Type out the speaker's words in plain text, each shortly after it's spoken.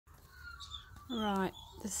Right,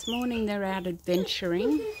 this morning they're out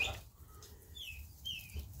adventuring.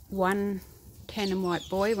 One tan and white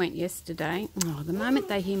boy went yesterday. Oh, the moment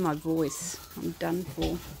they hear my voice, I'm done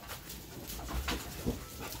for.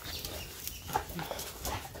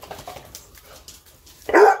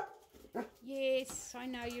 Yes, I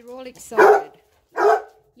know you're all excited.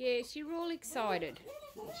 Yes, you're all excited.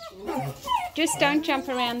 Just don't jump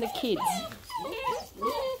around the kids.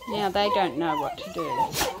 Now they don't know what to do.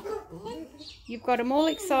 You've got them all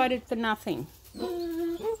excited for nothing.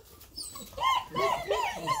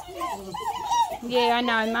 Yeah, I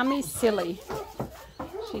know, Mummy's silly.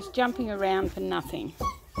 She's jumping around for nothing.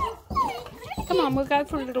 Come on, we'll go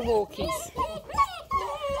for a little walkies.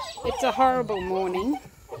 It's a horrible morning.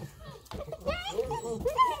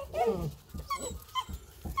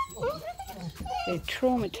 They're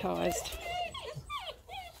traumatised.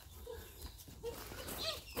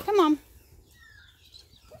 Come on.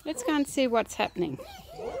 Let's go and see what's happening.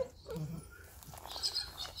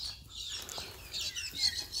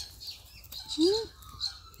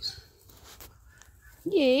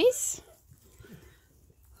 Yes.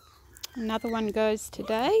 Another one goes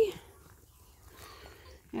today.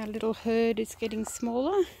 Our little herd is getting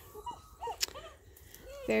smaller.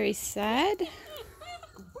 Very sad.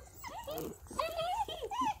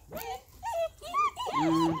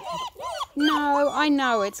 No, I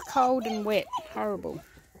know, it's cold and wet. Horrible.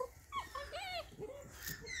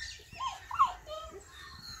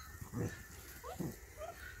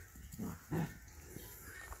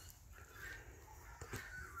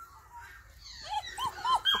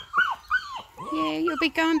 Yeah, you'll be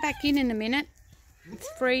going back in a minute. It's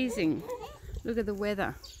freezing. Look at the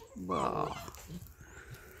weather. Whoa.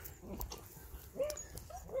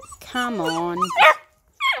 Come on.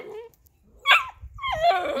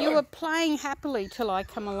 You were playing happily till I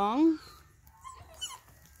come along.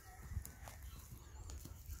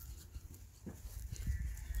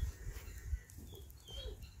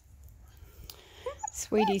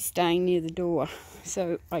 Sweetie's staying near the door,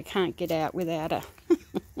 so I can't get out without her.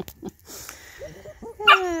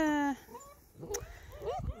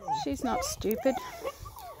 She's not stupid.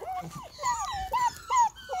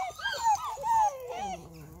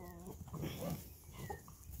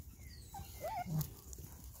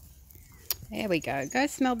 There we go. Go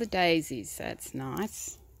smell the daisies. That's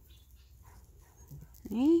nice.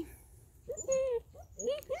 Eh?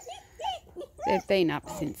 They've been up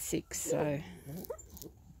since 6, so...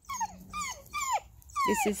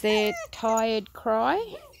 This is their tired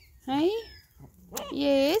cry. Hey?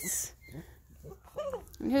 Yes.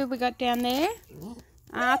 And who have we got down there?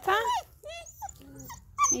 Arthur.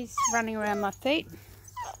 He's running around my feet.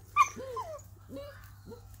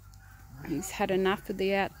 He's had enough of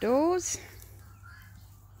the outdoors.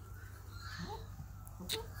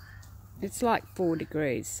 It's like 4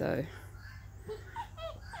 degrees, so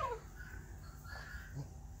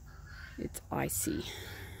it's icy.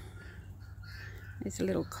 There's a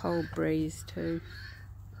little cold breeze too.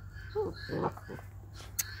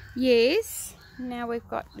 Yes, now we've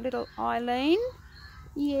got little Eileen.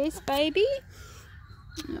 Yes, baby.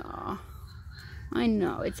 Oh, I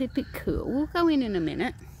know, it's a bit cool. We'll go in a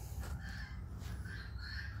minute.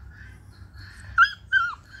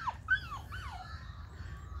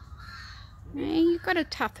 Yeah, you've got to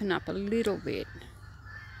toughen up a little bit.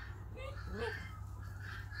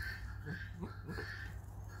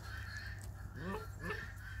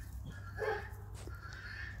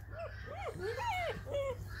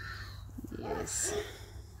 Yes.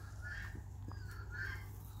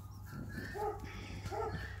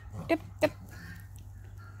 Dip, dip.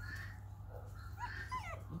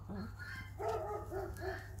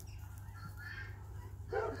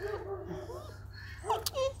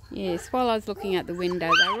 Yes, while I was looking out the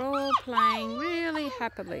window, they were all playing really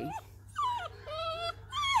happily.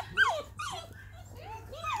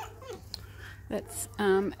 That's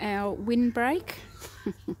our windbreak.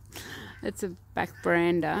 It's a back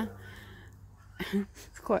veranda.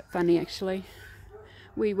 It's quite funny actually.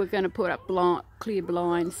 We were going to put up clear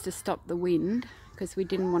blinds to stop the wind because we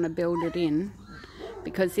didn't want to build it in,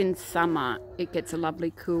 because in summer it gets a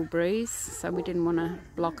lovely cool breeze, so we didn't want to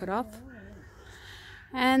block it off.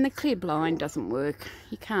 And the clear blind doesn't work.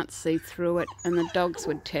 You can't see through it and the dogs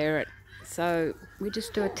would tear it. So we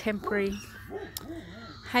just do a temporary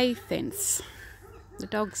hay fence. The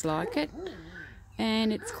dogs like it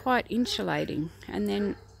and it's quite insulating. And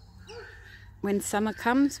then when summer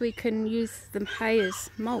comes we can use the hay as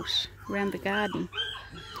mulch around the garden.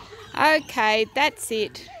 Okay, that's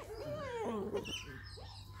it.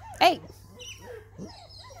 Hey!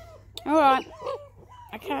 Alright,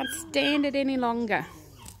 I can't stand it any longer.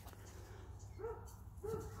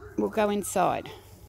 We'll go inside.